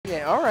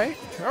all right.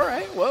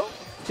 Well,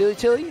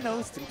 ChillyChilli, you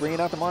know, bringing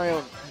out the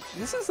Mario.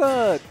 This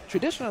is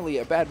traditionally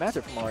a bad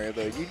matchup for Mario,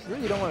 though. You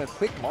really don't want to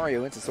click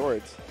Mario into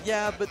swords.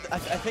 Yeah, but I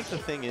think the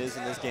thing is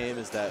in this game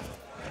is that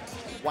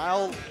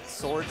while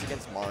swords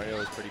against Mario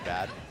is pretty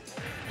bad,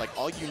 like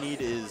all you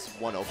need is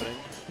one opening,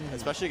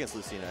 especially against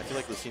Lucina. I feel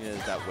like Lucina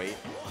is that weight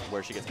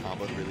where she gets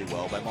comboed really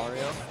well by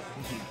Mario.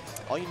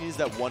 All you need is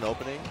that one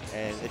opening,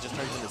 and it just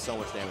turns into so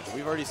much damage.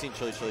 We've already seen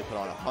ChillyChilli put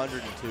on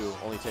 102,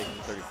 only taking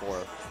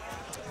 34.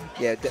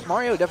 Yeah,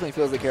 Mario definitely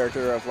feels the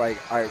character of, like,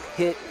 I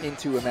hit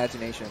into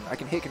imagination. I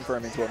can hit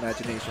confirm into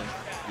imagination.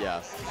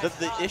 Yeah.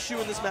 The issue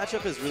in this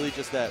matchup is really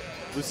just that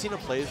Lucina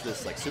plays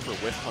this, like, super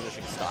whiff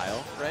punishing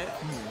style, right?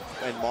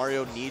 And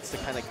Mario needs to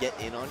kind of get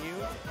in on you.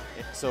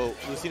 So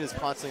Lucina's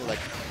constantly, like,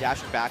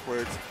 dashing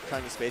backwards,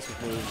 trying to space with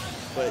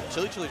moves. But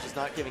ChillyChilli is just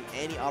not giving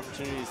any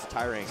opportunities to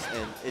Tyranks.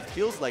 And it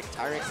feels like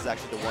Tyranks is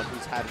actually the one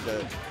who's having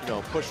to, you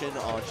know, push in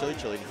on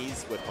ChillyChilli, and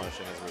he's whiff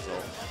punishing as a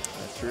result.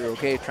 That's true.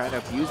 Okay, trying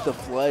to use the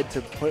flood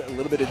to put a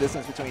little bit of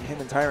distance between him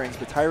and Tyranks,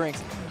 but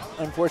Tyranks,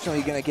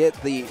 unfortunately, going to get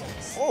the,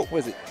 what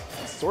is it,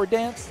 sword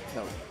dance?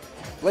 No,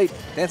 blade,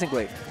 dancing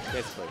blade.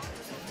 Dancing blade.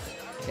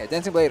 Yeah,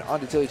 dancing blade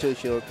onto ChillyChilli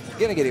shield.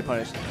 Going to get it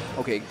punished.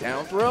 Okay,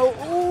 down throw.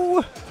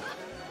 Ooh!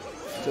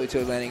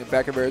 ChillyChilli landing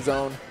back of our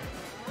zone.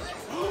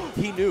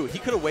 He knew. He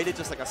could have waited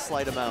just like a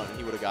slight amount, and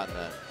he would have gotten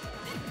that.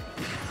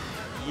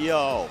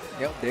 Yo.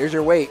 Yep, there's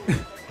your weight.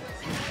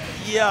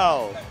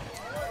 Yo.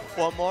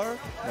 One more?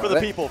 No, for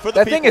the people. For the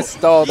that people. Thing is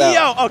stalled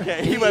out. Yo.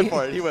 Okay, he went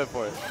for it. He went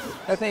for it.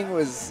 That thing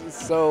was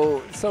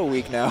so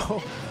weak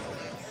now.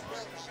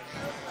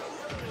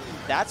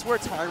 That's where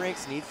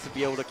Tyranks needs to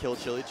be able to kill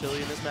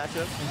ChillyChilli in this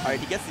matchup. All right,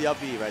 he gets the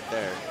up B right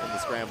there in the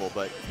scramble,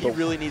 but he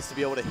really needs to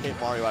be able to hit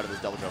Mario out of his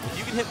double jump. If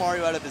you can hit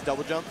Mario out of his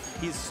double jump,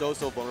 he's so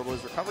vulnerable.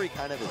 His recovery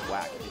kind of is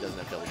whack if he doesn't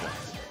have double jump.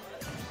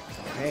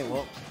 Okay,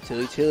 well,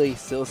 ChillyChilli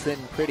still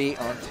sitting pretty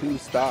on 2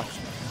 stocks.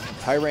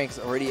 Tyranks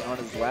already on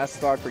his last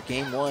stock for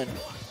game 1.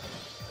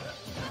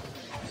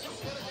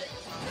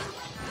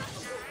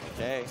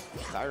 Okay,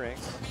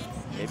 Tyranks,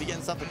 maybe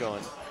getting something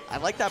going. I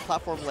like that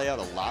platform layout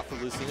a lot for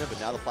Lucina, but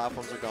now the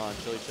platforms are gone.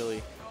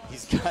 ChillyChilli,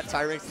 he's got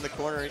Tyranks in the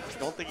corner. I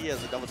don't think he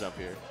has a double jump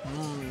here.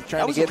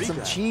 Trying to get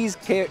some cheese,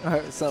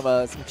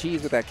 some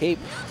cheese with that cape.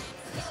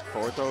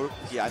 Forward throw.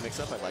 Yeah, I mix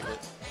up. I like it.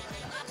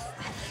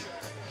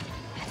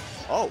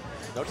 Oh,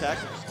 no tech.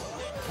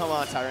 Come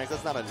on, Tyranks.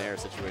 That's not a nair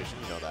situation.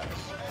 You know that.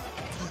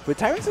 But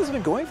Tyranks has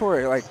been going for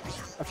it like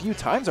a few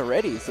times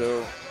already,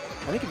 so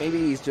I think maybe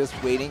he's just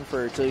waiting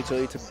for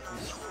ChillyChilli to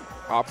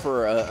opt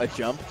for a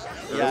jump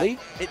early.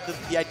 Yeah,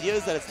 the idea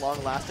is that it's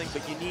long-lasting,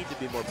 but you need to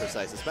be more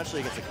precise,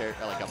 especially against a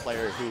character like a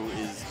player who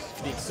is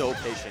being so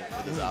patient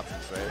with his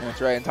options, right? That's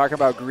right. And talking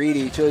about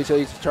greedy,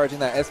 ChillyChilli's charging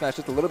that S smash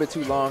just a little bit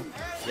too long.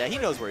 Yeah, he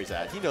knows where he's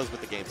at. He knows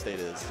what the game state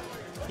is.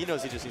 He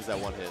knows he just needs that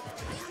one hit.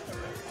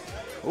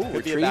 Ooh,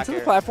 retreat to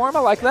the platform. I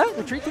like that.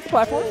 Retreat to the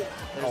platform.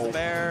 There's the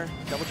bear.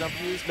 Double jump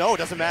used. No, it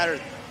doesn't matter.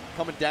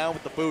 Coming down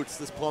with the boots.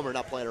 This plumber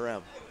not playing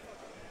around.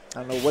 I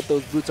don't know what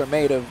those boots are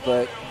made of,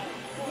 but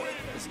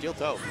steel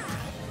toe.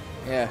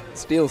 Yeah,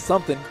 steel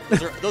something.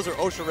 Those are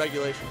OSHA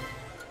regulation.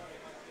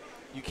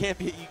 You can't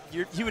be.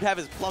 You would have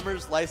his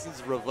plumber's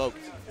license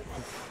revoked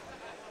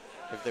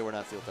if they were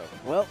not steel toe.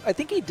 Well, I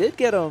think he did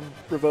get them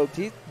revoked.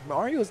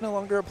 Mario is no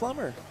longer a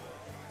plumber.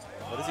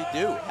 What does he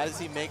do? How does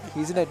he make?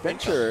 He's an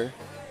adventurer.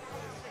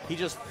 He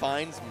just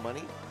finds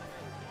money.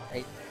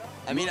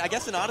 I mean, I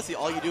guess in Odyssey,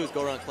 all you do is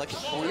go around collecting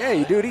coins. Yeah,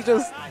 you do. He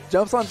just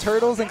jumps on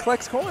turtles and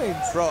collects coins.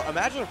 Bro,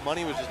 imagine if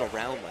money was just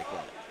around like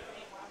that.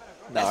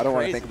 No, I don't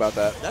want to think about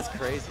that. That's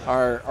crazy.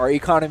 Our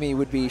economy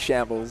would be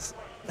shambles.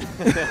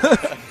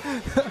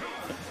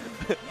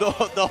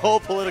 the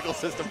whole political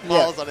system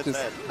falls on its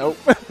head. Nope.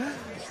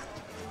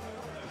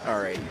 All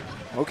right.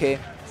 Okay.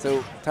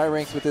 So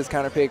Tyranks with his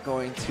counter pick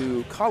going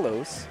to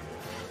Kalos.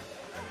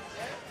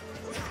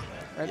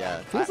 Yeah.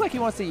 Feels like he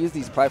wants to use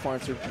these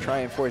platforms to try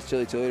and force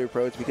ChillyChilli to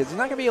approach because he's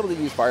not going to be able to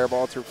use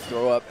Fireball to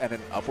throw up at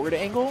an upward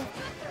angle.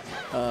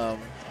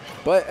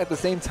 But at the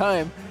same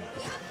time,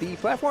 the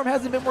platform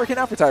hasn't been working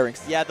out for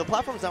Tyranks. Yeah, the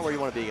platform's not where you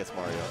want to be against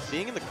Mario.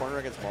 Being in the corner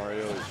against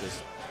Mario is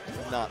just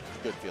not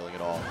a good feeling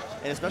at all.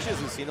 And especially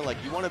as Lucina, like,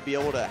 you want to be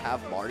able to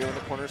have Mario in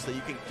the corner so that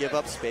you can give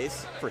up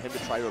space for him to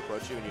try to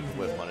approach you and you can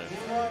whiff on it.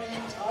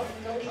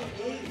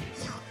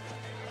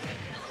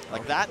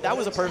 Like that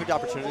was a perfect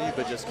opportunity,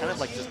 but just kind of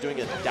like just doing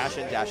a dash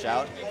in, dash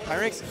out.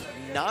 Tyranks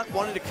not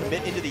wanting to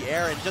commit into the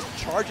air and just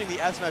charging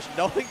the S smash,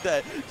 knowing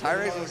that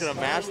Tyranks was going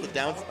to mash the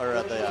down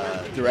or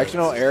the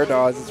directional air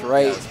dodge. That's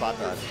right. Yeah, spot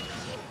dodge.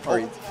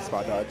 Or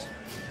spot dodge.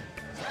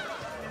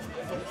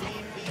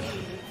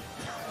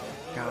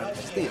 God,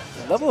 just the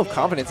level of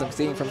confidence I'm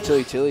seeing from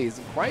ChillyChilli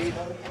is quite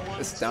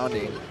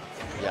astounding.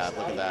 Yeah,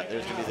 look at that.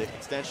 There's going to be the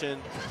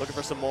extension. Looking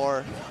for some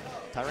more.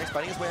 Tyranks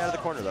fighting his way out of the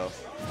corner, though.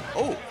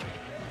 Oh!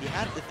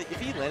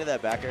 If he landed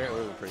that back air, it would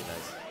have been pretty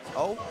nice.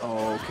 Oh.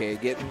 Okay,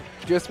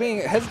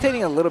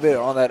 hesitating a little bit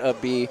on that up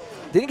B.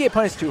 Didn't get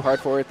punished too hard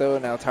for it, though.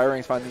 Now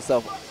Tyranks finds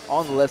himself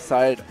on the left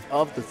side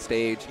of the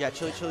stage. Yeah,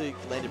 ChillyChilli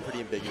landed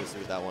pretty ambiguously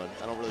with that one.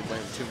 I don't really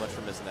blame him too much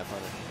for missing that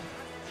punish.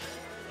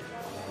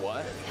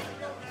 What?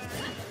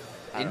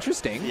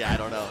 Interesting. Yeah, I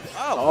don't know.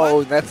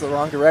 Oh, that's the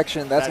wrong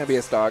direction. That's going to be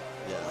a stock.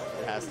 Yeah,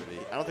 it has to be.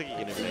 I don't think he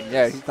can even make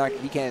Yeah, this. he's not.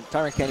 He can't.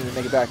 Tyranks can't even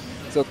make it back.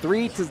 So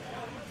three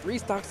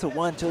stocks to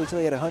one.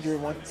 ChillyChilli at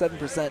 107%.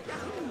 This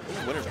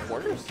is winner's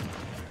quarters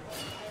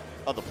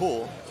of the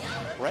pool,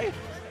 right?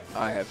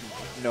 I have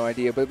no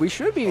idea, but we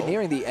should be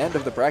nearing the end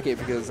of the bracket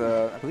because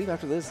I believe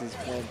after this is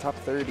when top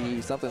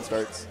 30 something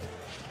starts.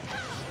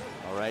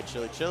 All right,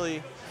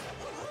 ChillyChilli.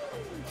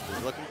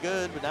 He's looking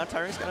good, but now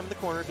Tyranks got him in the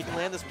corner. If he can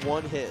land this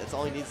one hit, that's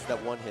all he needs is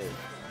that one hit.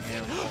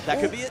 That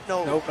could be it?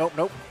 No.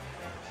 Nope.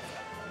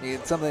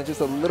 Need something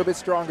just a little bit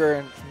stronger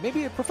and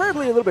maybe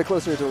preferably a little bit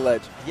closer to the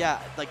ledge. Yeah,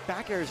 like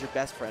back air is your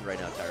best friend right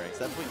now, Tyranks.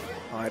 That's what you...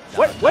 All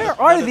right.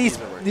 Where are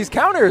these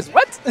counters?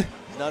 What?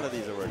 None of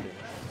these are working.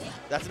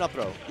 That's an up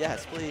throw.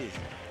 Yes, please.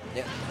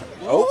 Yeah.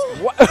 Oh.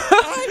 What?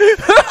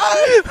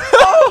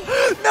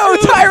 No,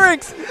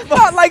 Tyranks!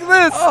 Not like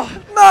this!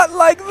 Not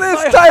like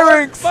this,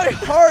 Tyranks! My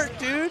heart,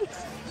 dude!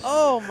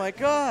 Oh my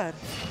god.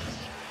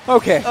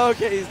 Okay.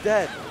 Okay, he's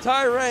dead.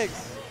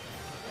 Tyranks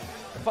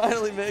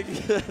finally making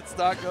that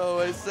stock go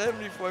away.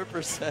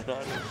 74%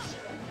 on it.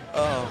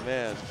 Oh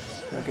man.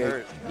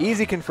 Okay.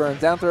 Easy confirmed.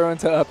 Down throw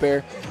into up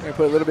air. Gonna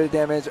put a little bit of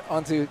damage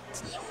onto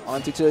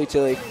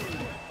ChillyChilli.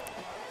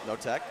 No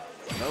tech.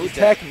 No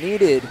tech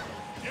needed.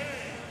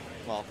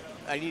 Well,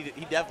 he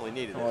definitely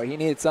needed it. Oh, he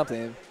needed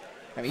something.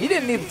 I mean, he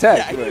didn't need the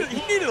tech. Yeah,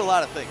 he needed a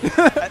lot of things.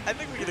 I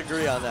think we can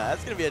agree on that.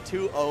 That's going to be a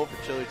 2-0 for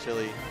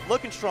ChillyChilli.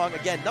 Looking strong.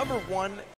 Again, #1